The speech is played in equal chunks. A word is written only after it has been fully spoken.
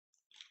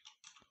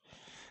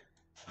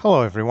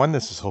Hello everyone,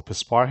 this is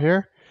Hopespoir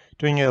here,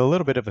 doing a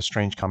little bit of a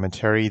strange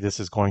commentary. This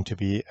is going to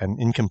be an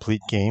incomplete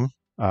game.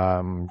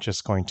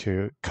 Just going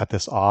to cut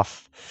this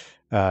off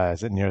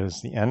as it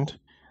nears the end.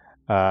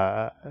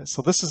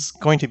 So this is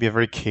going to be a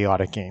very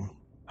chaotic game.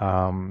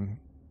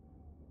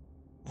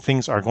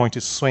 Things are going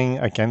to swing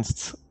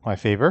against my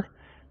favor,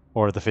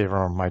 or the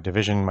favor of my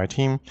division, my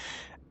team,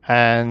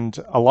 and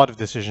a lot of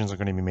decisions are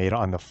going to be made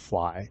on the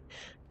fly.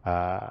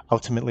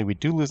 Ultimately, we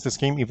do lose this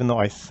game, even though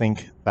I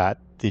think that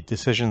the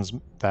decisions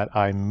that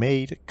I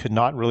made could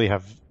not really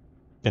have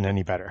been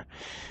any better.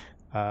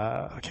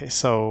 Okay,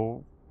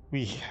 so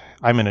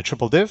I'm in a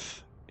triple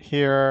div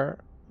here,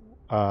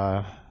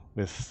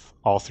 with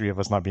all three of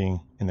us not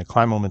being in the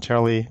clan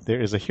momentarily. There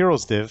is a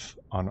heroes div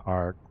on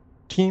our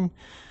team,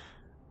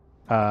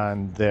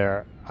 and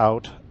they're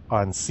out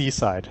on C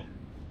side.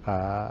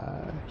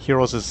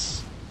 Heroes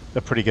is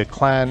a pretty good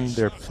clan.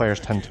 Their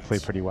players tend to play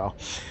pretty well.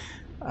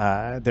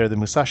 They're the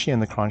Musashi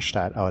and the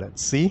Kronstadt out at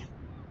C.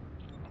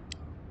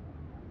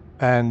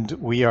 And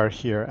we are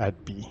here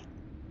at B.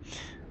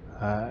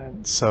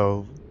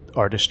 So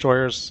our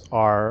destroyers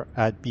are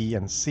at B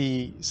and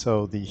C,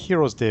 so the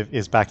heroes div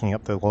is backing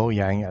up the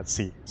Luoyang at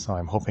C. So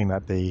I'm hoping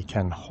that they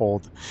can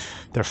hold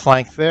their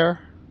flank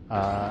there.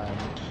 Banam,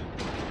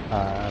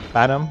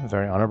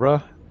 very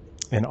honorable,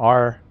 in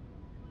our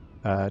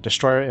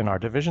destroyer in our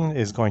division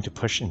is going to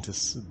push into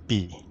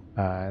B.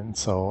 And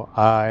so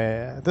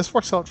this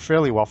works out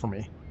fairly well for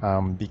me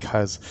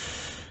because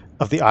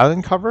of the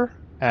island cover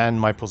and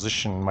my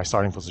position, my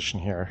starting position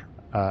here,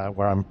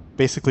 where I'm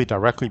basically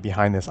directly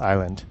behind this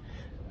island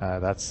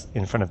that's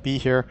in front of B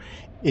here.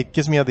 It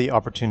gives me the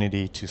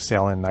opportunity to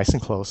sail in nice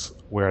and close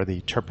where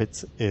the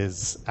Tirpitz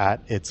is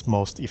at its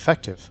most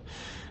effective.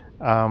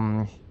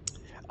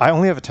 I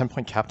only have a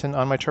 10-point captain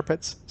on my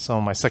Tirpitz, so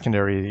my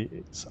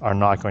secondaries are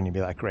not going to be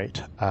that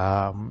great.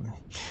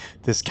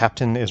 This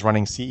captain is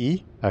running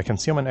CE,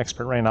 Concealment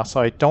Expert right now,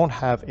 so I don't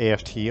have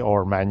AFT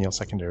or manual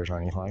secondaries or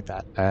anything like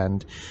that.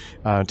 And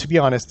to be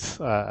honest,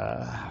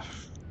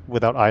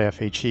 without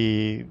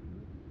IFHE,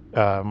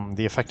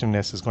 the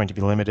effectiveness is going to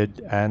be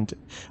limited, and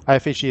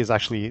IFHE is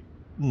actually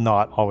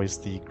not always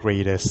the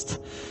greatest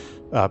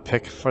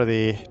pick for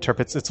the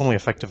Tirpitz. It's only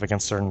effective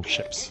against certain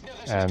ships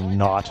and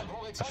not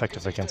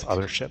effective against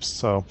other ships,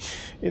 so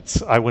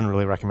I wouldn't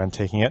really recommend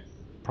taking it,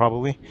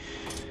 probably.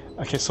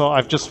 Okay, so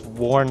I've just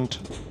warned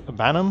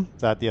Banam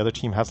that the other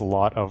team has a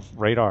lot of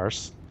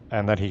radars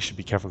and that he should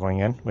be careful going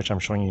in, which I'm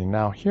showing you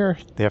now here.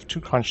 They have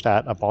 2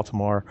 Kronstadt, a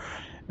Baltimore,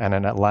 and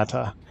an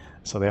Atlanta.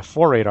 So they have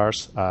 4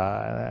 radars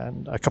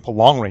and a couple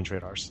long-range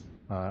radars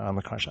on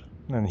the Kronstadt.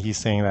 And he's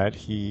saying that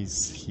he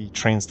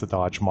trains to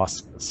dodge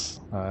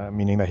Moskvas,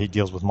 meaning that he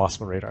deals with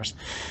Moskva radars.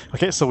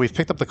 Okay, so we've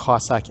picked up the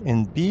Cossack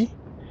in B.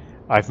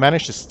 I've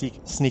managed to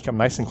sneak up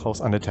nice and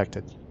close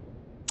undetected.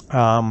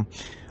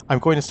 I'm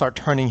going to start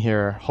turning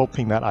here,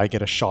 hoping that I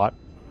get a shot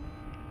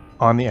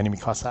on the enemy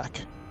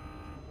Cossack.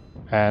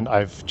 And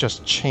I've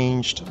just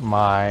changed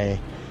my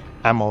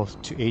ammo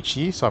to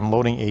HE, so I'm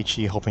loading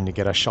HE, hoping to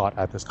get a shot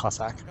at this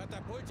Cossack.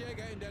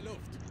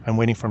 I'm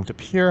waiting for him to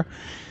appear.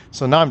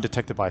 So now I'm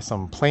detected by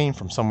some plane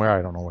from somewhere,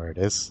 I don't know where it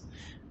is.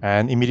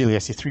 And immediately I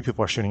see 3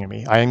 people are shooting at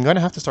me. I am going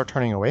to have to start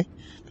turning away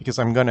because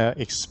I'm going to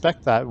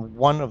expect that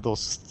one of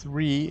those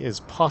 3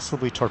 is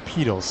possibly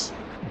torpedoes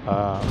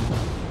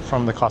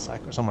from the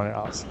Cossack or someone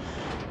else.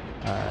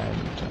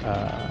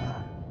 And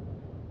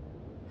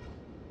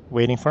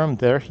waiting for him.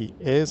 There he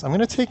is. I'm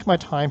going to take my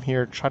time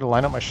here, try to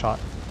line up my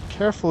shot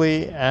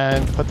carefully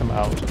and put them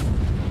out.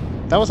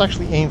 That was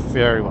actually aimed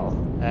very well.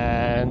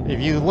 And if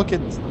you look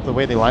at the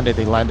way they landed,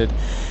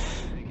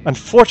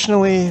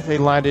 unfortunately, they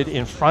landed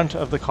in front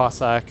of the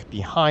Cossack,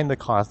 behind the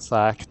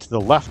Cossack, to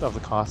the left of the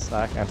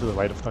Cossack, and to the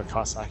right of the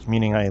Cossack,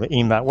 meaning I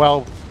aimed that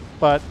well,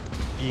 but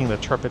being the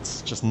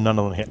Tirpitz, just none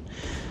of them hit.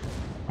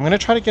 I'm going to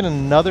try to get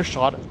another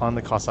shot on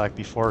the Cossack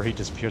before he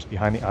disappears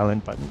behind the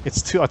island, but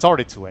it's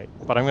already too late.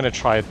 But I'm going to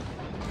try a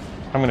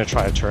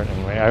turret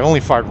anyway. I only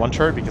fired 1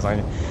 turret because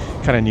I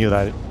kind of knew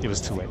that it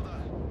was too late.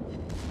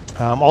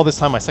 All this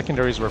time my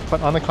secondaries were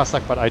put on the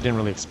Cossack, but I didn't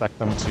really expect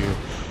them to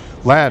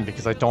land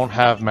because I don't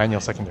have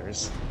manual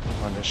secondaries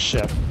on this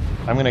ship.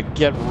 I'm going to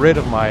get rid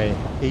of my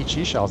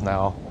HE shells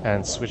now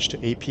and switch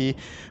to AP,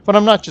 but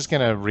I'm not just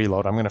going to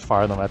reload. I'm going to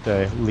fire them at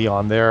the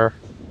Leon there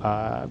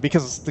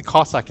because the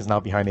Cossack is now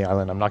behind the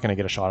island. I'm not going to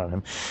get a shot on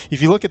him.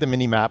 If you look at the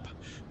mini-map,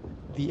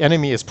 the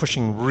enemy is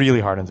pushing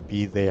really hard into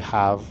B. They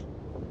have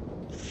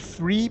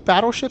 3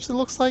 battleships, it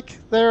looks like.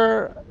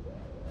 They're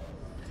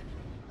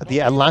the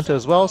Atlanta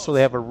as well, so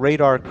they have a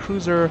radar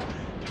cruiser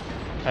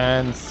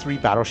and 3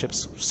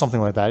 battleships,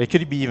 something like that. It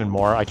could be even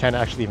more. I can't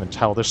actually even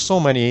tell. There's so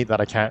many that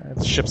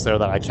ships there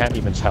that I can't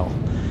even tell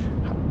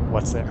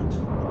what's there.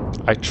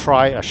 I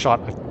try a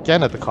shot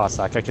again at the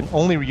Cossack. I can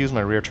only reuse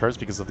my rear turrets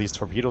because of these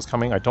torpedoes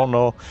coming. I don't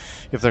know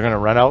if they're going to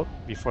run out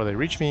before they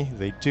reach me.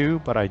 They do,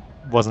 but I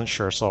wasn't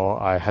sure, so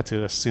I had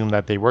to assume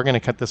that they were going to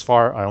cut this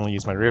far. I only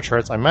used my rear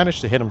turrets. I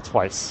managed to hit them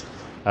twice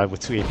with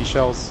 2 AP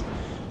shells.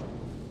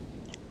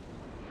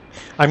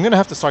 I'm going to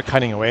have to start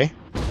cutting away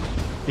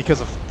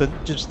because of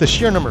just the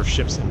sheer number of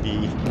ships in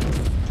B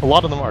A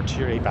lot of them are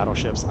tier 8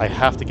 battleships. I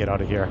have to get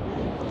out of here.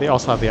 They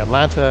also have the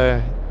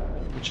Atlanta,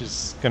 which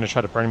is going to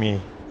try to burn me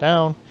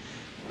down,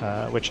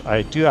 which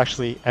I do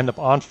actually end up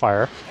on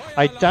fire.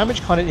 I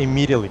damage con it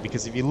immediately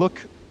because if you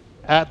look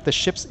at the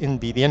ships in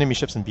B, the enemy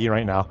ships in B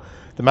right now,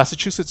 the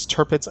Massachusetts,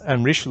 Tirpitz,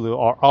 and Richelieu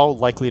are all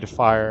likely to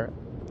fire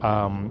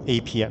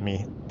AP at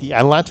me. The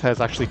Atlanta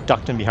has actually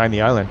ducked in behind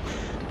the island,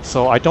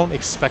 so I don't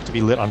expect to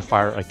be lit on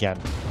fire again.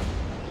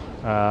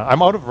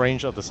 I'm out of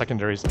range of the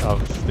secondaries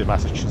of the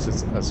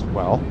Massachusetts as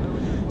well,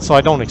 so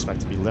I don't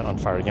expect to be lit on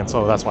fire again,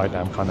 so that's why I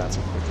damcon that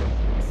so quickly.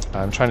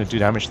 I'm trying to do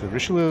damage to the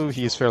Richelieu.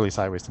 He's fairly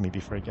sideways to me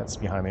before he gets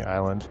behind the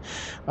island.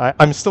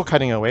 I'm still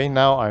cutting away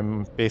now.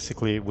 I'm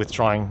basically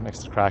withdrawing next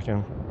to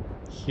Kraken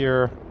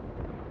here.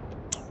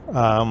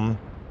 I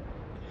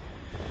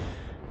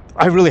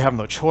really have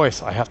no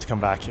choice. I have to come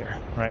back here,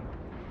 right?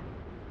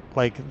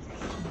 Like,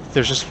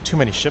 there's just too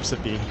many ships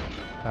at B.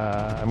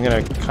 I'm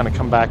going to kind of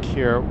come back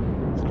here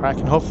with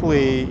Kraken,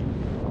 hopefully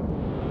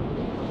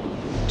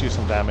do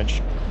some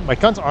damage. My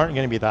guns aren't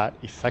going to be that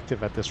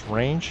effective at this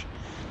range.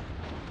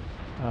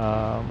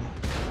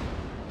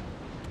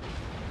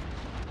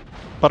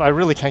 But I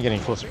really can't get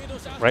any closer,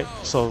 right?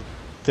 So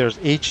there's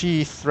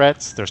HE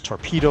threats, there's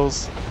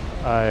torpedoes.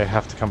 I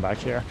have to come back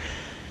here.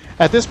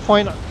 At this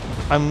point,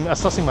 I'm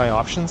assessing my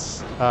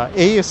options.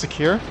 A is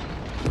secure,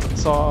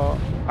 so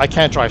I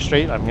can't drive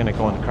straight. I'm going to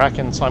go into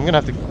Kraken, so I'm going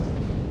to have to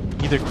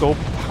either go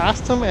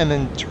past him and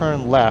then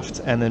turn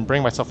left and then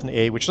bring myself into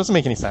A, which doesn't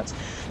make any sense.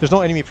 There's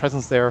no enemy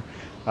presence there.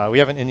 We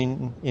have an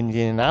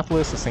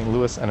Indianapolis, a St.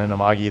 Louis, and an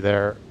Amagi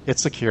there.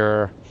 It's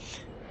secure.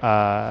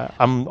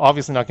 I'm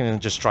obviously not going to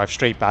just drive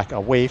straight back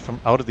away from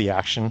out of the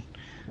action.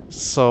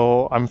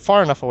 So I'm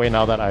far enough away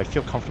now that I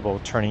feel comfortable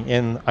turning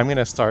in. I'm going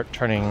to start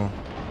turning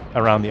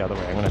around the other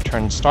way. I'm going to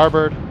turn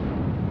starboard.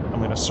 I'm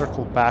going to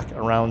circle back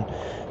around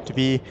to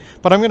B.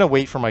 But I'm going to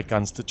wait for my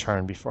guns to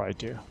turn before I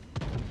do.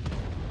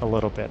 A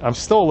little bit. I'm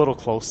still a little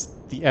close.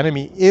 The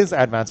enemy is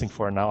advancing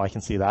forward now. I can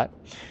see that.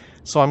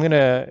 So I'm going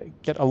to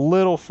get a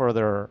little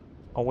further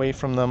away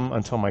from them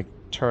until my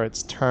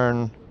turrets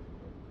turn.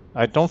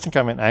 I don't think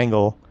I'm an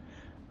angle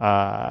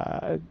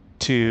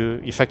to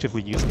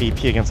effectively use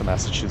AP against the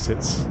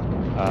Massachusetts.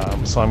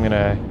 So I'm going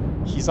to...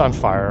 He's on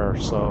fire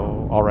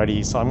so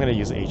already, so I'm going to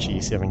use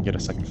HE, see if I can get a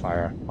second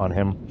fire on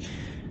him.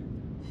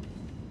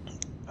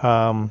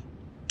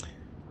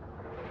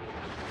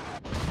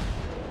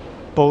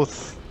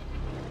 Both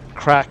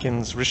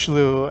Kraken's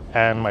Richelieu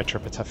and my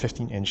Tirpitz have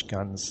 15-inch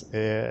guns.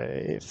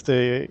 If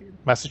the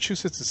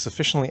Massachusetts is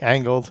sufficiently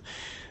angled,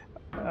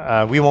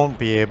 we won't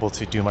be able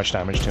to do much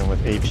damage to him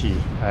with AP.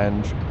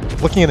 And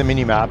looking at the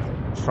mini-map,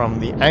 from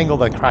the angle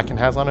that Kraken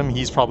has on him,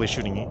 he's probably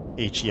shooting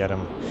HE at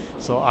him.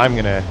 So I'm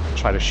going to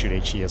try to shoot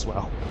HE as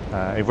well.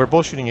 If we're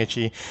both shooting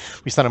HE,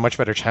 we stand a much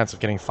better chance of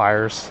getting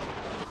fires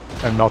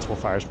and multiple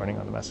fires burning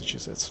on the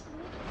Massachusetts.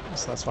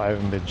 So that's why I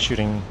haven't been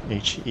shooting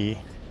HE.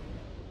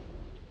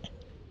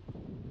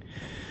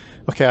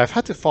 Okay, I've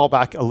had to fall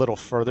back a little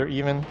further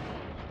even,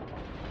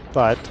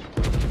 but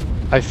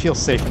I feel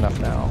safe enough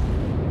now.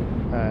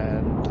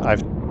 And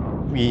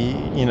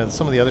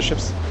some of the other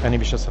ships,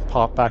 enemy ships have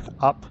popped back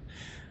up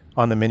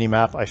on the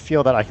mini-map. I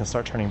feel that I can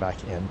start turning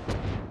back in.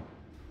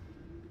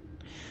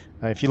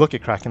 If you look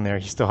at Kraken there,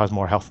 he still has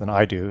more health than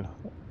I do.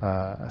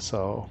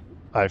 So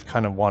I've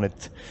kind of wanted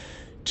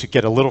to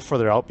get a little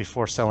further out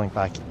before settling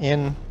back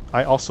in.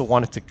 I also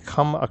wanted to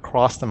come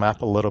across the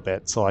map a little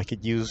bit so I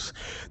could use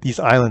these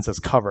islands as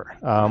cover.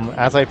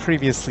 As I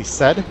previously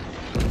said,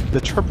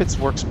 the Tirpitz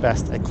works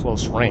best at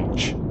close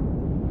range.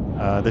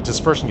 The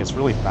dispersion gets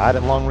really bad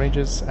at long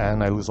ranges,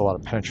 and I lose a lot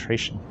of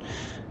penetration.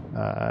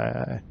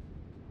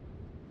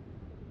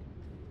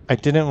 I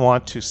didn't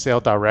want to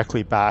sail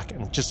directly back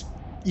and just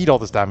eat all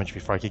this damage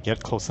before I could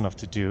get close enough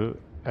to do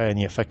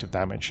any effective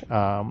damage.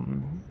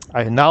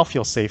 I now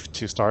feel safe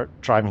to start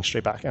driving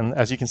straight back, and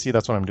as you can see,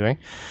 that's what I'm doing.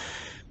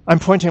 I'm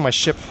pointing my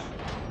ship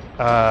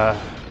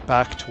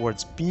back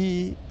towards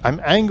B. I'm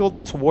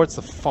angled towards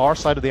the far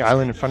side of the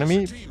island in front of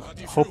me,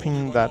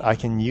 hoping that I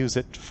can use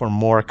it for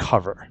more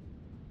cover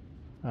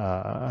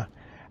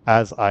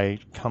as I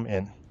come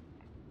in.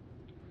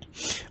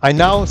 I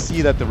now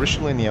see that the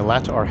Richelieu and the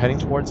Atlanta are heading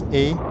towards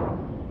A.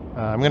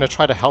 I'm going to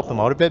try to help them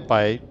out a bit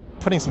by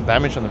putting some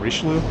damage on the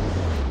Richelieu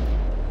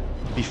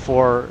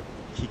before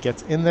he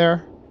gets in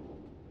there.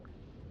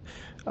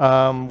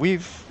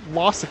 We've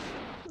lost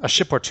a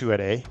ship or two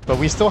at A, but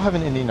we still have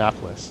an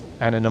Indianapolis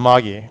and an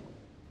Amagi.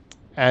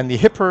 And the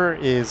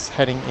Hipper is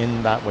heading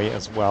in that way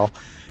as well.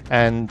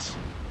 And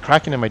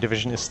Kraken in my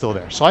division is still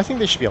there. So I think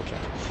they should be okay.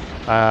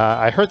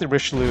 I hurt the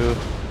Richelieu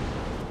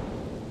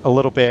a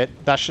little bit.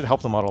 That should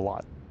help them out a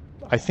lot.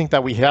 I think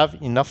that we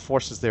have enough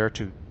forces there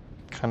to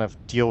kind of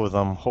deal with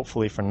them,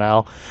 hopefully for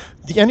now.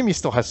 The enemy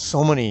still has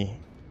so many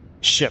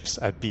ships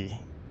at B.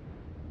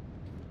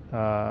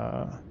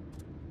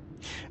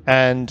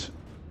 And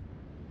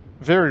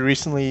very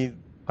recently,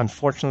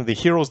 unfortunately,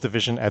 the Heroes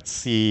Division at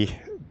C,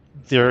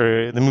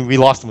 we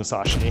lost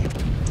Musashi.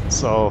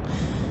 So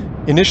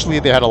initially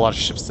they had a lot of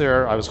ships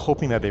there. I was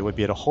hoping that they would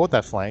be able to hold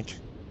that flank.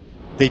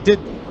 They did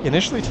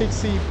initially take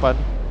C, but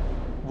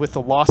with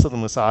the loss of the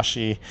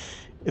Musashi,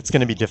 it's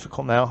going to be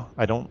difficult now.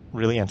 I don't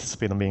really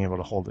anticipate them being able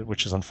to hold it,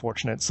 which is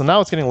unfortunate. So now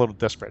it's getting a little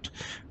desperate.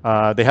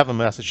 They have a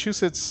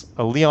Massachusetts,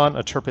 a Leon,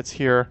 a Tirpitz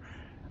here.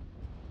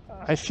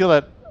 I feel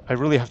that I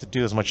really have to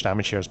do as much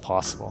damage here as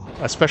possible,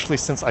 especially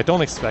since I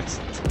don't expect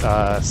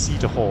C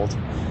to hold,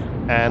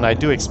 and I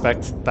do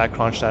expect that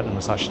Kronstadt and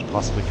Musashi to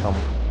possibly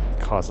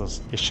cause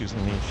us issues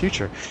in the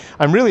future.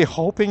 I'm really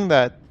hoping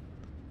that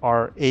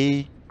our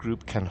A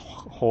group can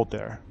hold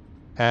there.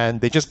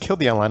 And they just killed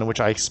the Atlanta, which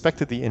I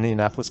expected the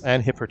Indianapolis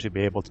and Hipper to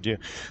be able to do.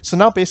 So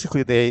now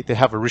basically they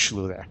have a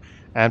Richelieu there,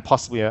 and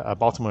possibly a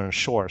Baltimore and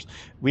Shores.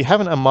 We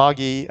have an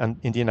Amagi, an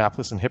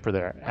Indianapolis, and Hipper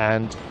there,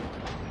 and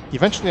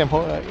eventually,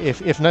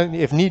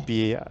 if need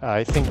be,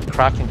 I think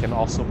Kraken can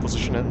also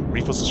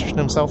reposition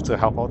himself to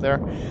help out there.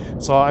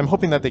 So I'm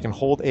hoping that they can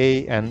hold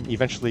A and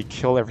eventually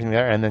kill everything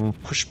there, and then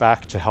push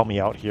back to help me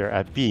out here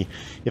at B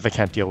if I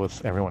can't deal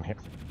with everyone here.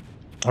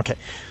 Okay,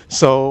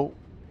 so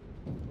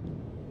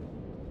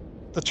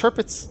the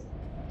Tirpitz,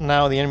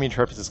 now the enemy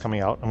Tirpitz is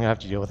coming out. I'm going to have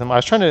to deal with him. I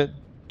was trying to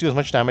do as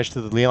much damage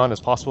to the Leon as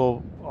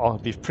possible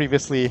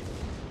previously,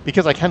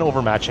 because I can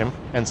overmatch him,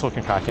 and so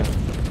can Kraken.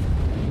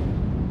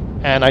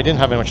 And I didn't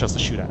have much else to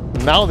shoot at.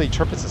 Now the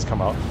Tirpitz has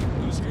come out.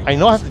 I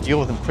know I have to deal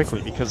with him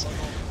quickly, because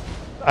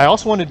I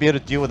also wanted to be able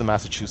to deal with the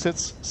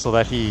Massachusetts, so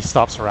that he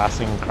stops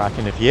harassing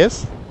Kraken if he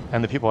is,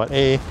 and the people at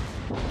A.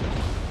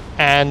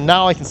 And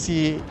now I can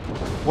see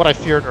what I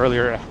feared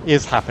earlier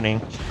is happening.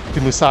 The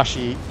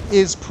Musashi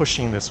is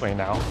pushing this way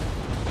now,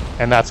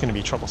 and that's going to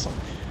be troublesome.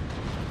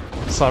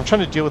 So I'm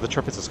trying to deal with the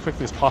Tirpitz as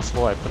quickly as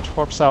possible. I put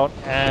Torps out,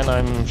 and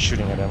I'm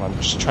shooting at him. I'm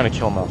just trying to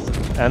kill him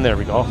off. And there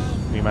we go.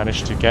 We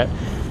managed to get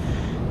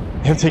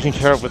him taken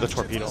care of with a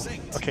torpedo.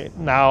 Okay,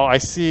 now I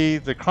see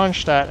the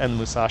Kronstadt and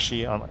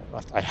Musashi on my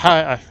left.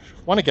 I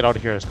want to get out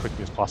of here as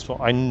quickly as possible.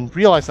 I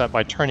realize that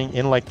by turning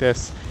in like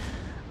this,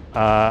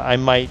 I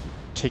might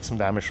take some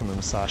damage from the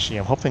Musashi.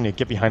 I'm hoping to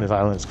get behind his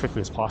island as quickly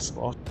as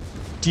possible.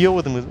 Deal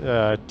with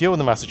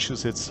the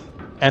Massachusetts,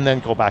 and then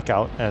go back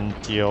out and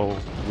deal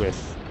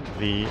with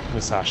the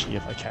Musashi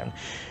if I can.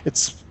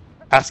 It's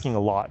asking a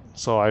lot.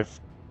 So I've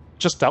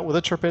just dealt with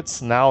the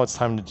Tirpitz. Now it's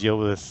time to deal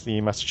with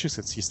the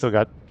Massachusetts. He's still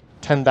got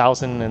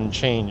 10,000 and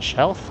change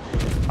health.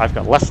 I've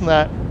got less than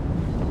that.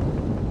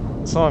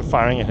 So I'm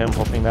firing at him,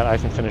 hoping that I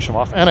can finish him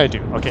off, and I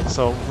do. Okay,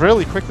 so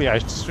really quickly I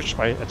switched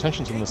my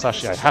attention to the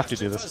Musashi. I have to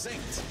do this.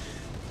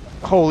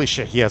 Holy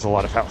shit, he has a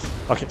lot of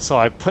health. Okay, so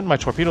I put my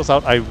torpedoes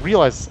out. I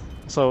realized,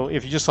 so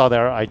if you just saw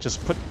there, I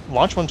just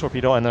launched one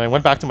torpedo, and then I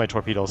went back to my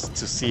torpedoes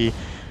to see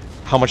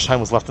how much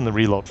time was left in the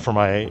reload for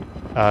my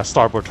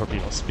starboard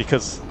torpedoes,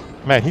 because,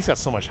 man, he's got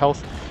so much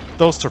health.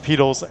 Those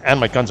torpedoes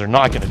and my guns are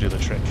not going to do the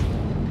trick.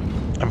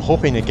 I'm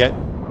hoping to get,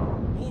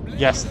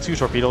 yes, 2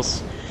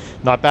 torpedoes.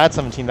 Not bad,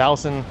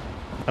 17,000.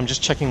 I'm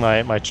just checking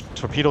my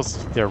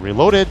torpedoes. They're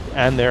reloaded,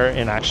 and they're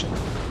in action.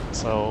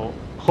 So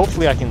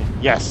hopefully I can,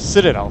 yes,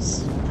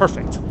 Citadels.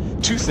 Perfect.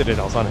 2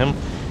 Citadels on him,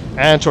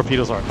 and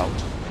torpedoes are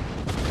out.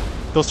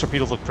 Those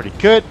torpedoes look pretty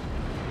good.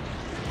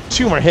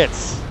 2 more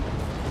hits,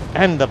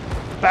 and the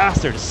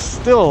bastard is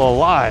still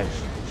alive.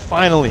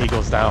 Finally he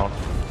goes down.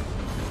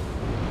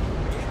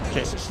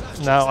 Okay,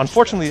 now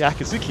unfortunately the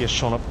Akizuki has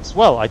shown up as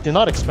well. I did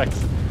not expect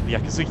the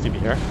Akizuki to be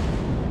here.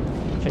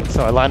 Okay,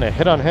 so I land a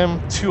hit on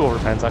him. 2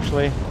 overpens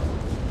actually.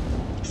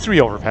 3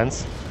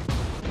 overpens.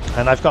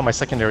 And I've got my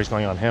secondaries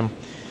going on him.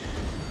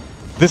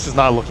 This is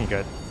not looking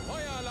good.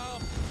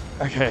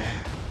 Okay,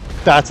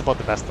 that's about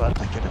the best that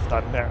I could have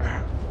done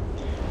there.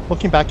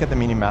 Looking back at the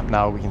mini-map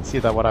now, we can see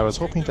that what I was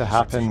hoping to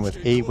happen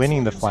with A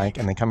winning the flank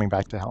and then coming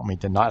back to help me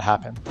did not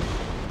happen.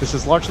 This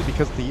is largely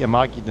because the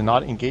Amagi did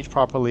not engage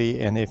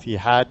properly, and if he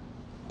had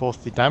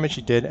both the damage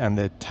he did and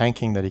the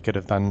tanking that he could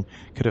have done,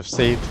 could have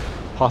saved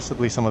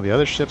possibly some of the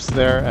other ships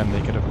there, and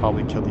they could have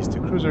probably killed these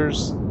 2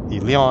 cruisers, the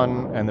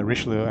Leon and the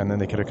Richelieu, and then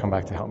they could have come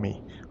back to help me.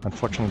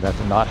 Unfortunately, that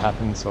did not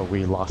happen, so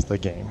we lost the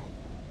game.